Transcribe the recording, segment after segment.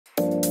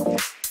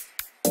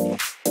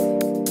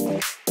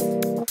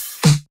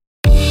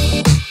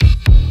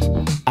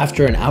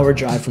After an hour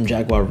drive from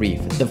Jaguar Reef,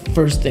 the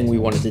first thing we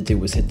wanted to do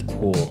was hit the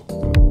pool.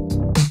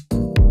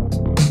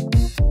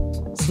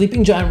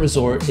 Sleeping Giant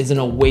Resort is an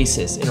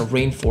oasis in a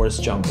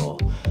rainforest jungle.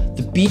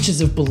 The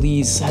beaches of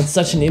Belize had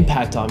such an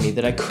impact on me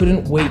that I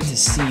couldn't wait to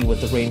see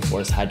what the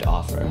rainforest had to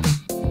offer.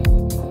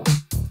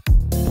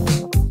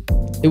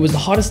 It was the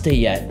hottest day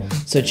yet,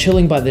 so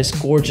chilling by this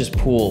gorgeous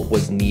pool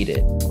was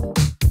needed.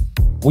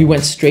 We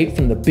went straight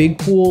from the big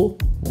pool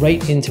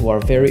right into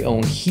our very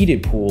own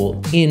heated pool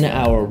in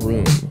our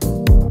room.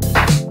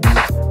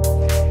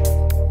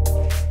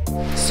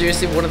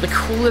 Seriously, one of the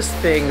coolest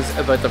things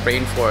about the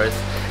rainforest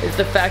is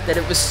the fact that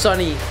it was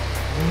sunny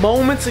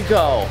moments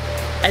ago,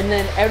 and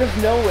then out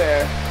of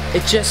nowhere,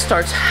 it just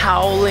starts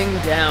howling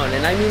down.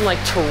 And I mean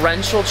like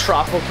torrential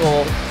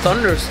tropical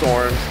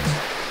thunderstorms,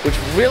 which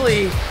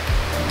really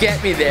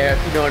get me there,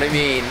 if you know what I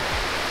mean.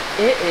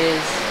 It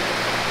is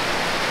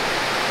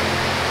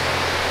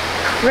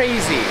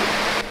crazy.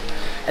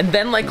 And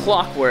then like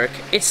clockwork,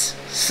 it's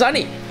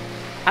sunny.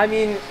 I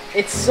mean,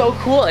 it's so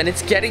cool, and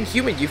it's getting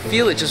humid. You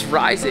feel it just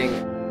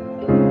rising.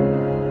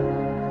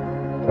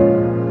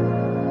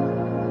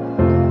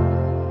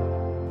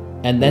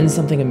 And then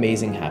something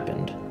amazing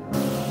happened.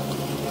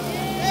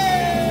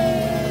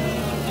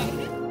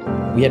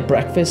 We had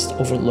breakfast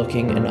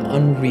overlooking an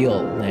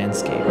unreal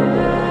landscape.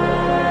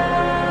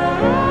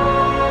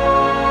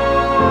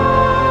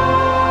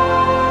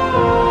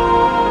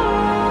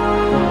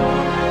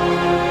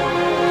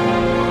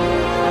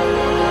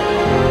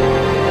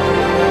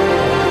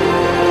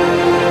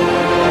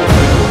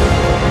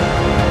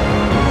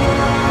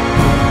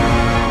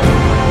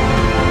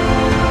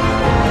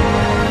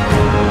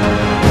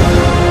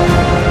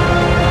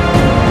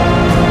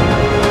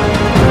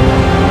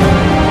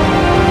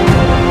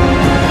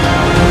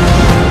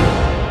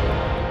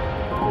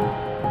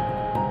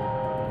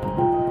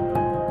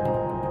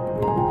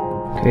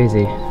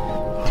 Crazy.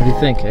 What do you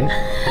think, eh?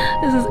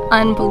 This is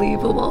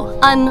unbelievable.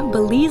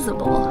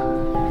 Unbelievable.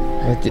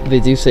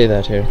 They do say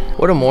that here.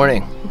 What a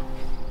morning.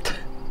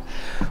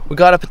 We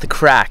got up at the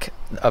crack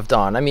of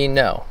dawn. I mean,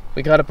 no.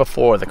 We got up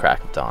before the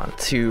crack of dawn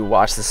to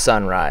watch the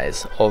sun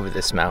rise over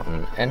this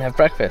mountain and have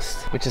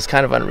breakfast, which is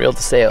kind of unreal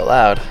to say out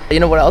loud. You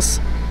know what else?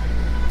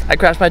 I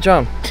crashed my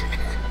drone.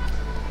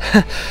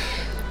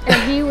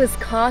 And he was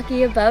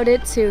cocky about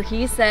it too.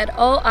 He said,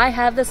 oh, I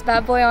have this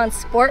bad boy on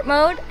sport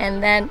mode,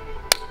 and then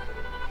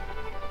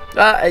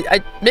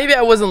maybe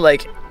I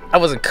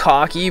wasn't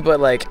cocky,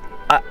 but like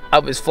I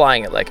was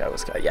flying it like I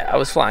was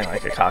flying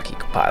like a cocky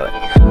pilot.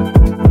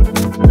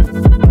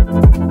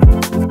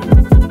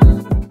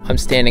 I'm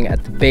standing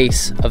at the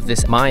base of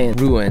this Mayan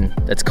ruin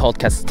that's called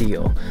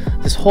Castillo.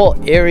 This whole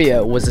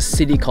area was a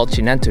city called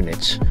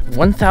Chinantunich.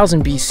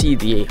 1000 BC,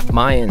 the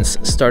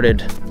Mayans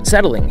started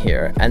settling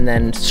here, and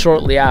then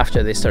shortly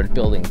after they started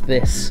building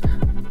this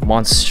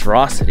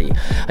monstrosity.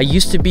 I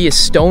used to be a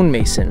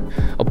stonemason,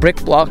 a brick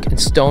block and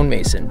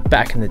stonemason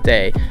back in the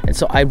day, and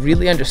so I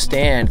really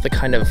understand the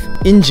kind of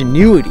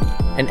ingenuity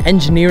and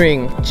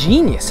engineering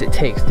genius it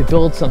takes to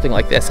build something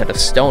like this out of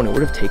stone. It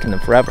would have taken them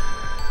forever.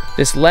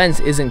 This lens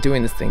isn't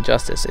doing this thing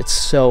justice. It's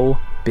so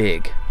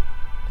big.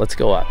 Let's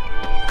go up.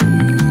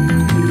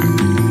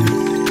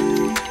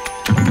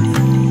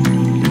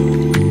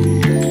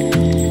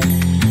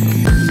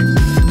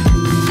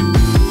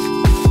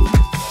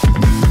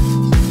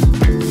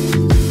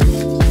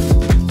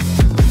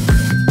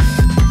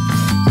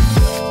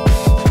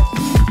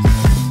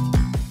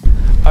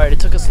 Alright, it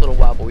took us a little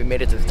while, but we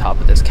made it to the top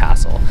of this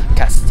castle,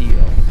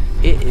 Castillo.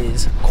 It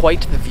is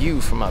quite the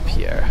view from up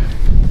here.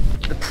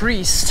 The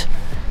priest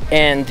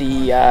and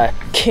the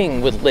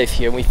king would live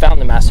here, and we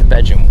found the master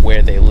bedroom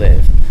where they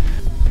live.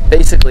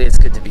 Basically, it's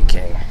good to be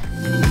king.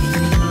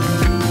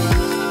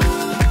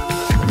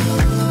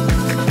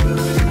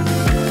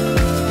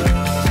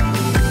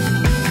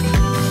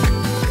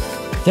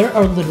 There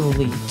are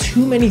literally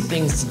too many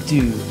things to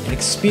do and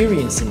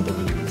experience in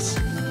Belize.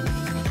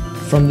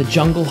 From the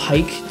jungle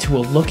hike to a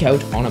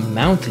lookout on a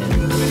mountain,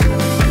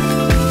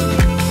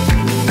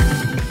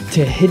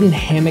 to hidden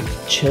hammock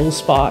chill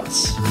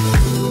spots.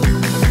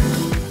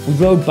 We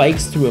rode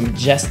bikes through a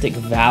majestic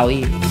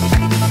valley,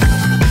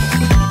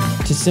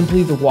 to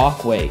simply the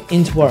walkway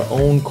into our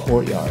own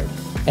courtyard,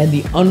 and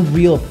the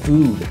unreal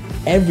food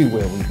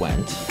everywhere we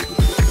went.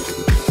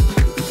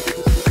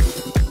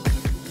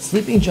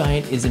 Sleeping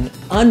Giant is an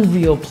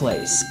unreal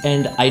place,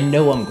 and I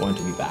know I'm going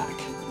to be back.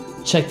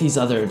 Check these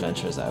other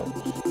adventures out.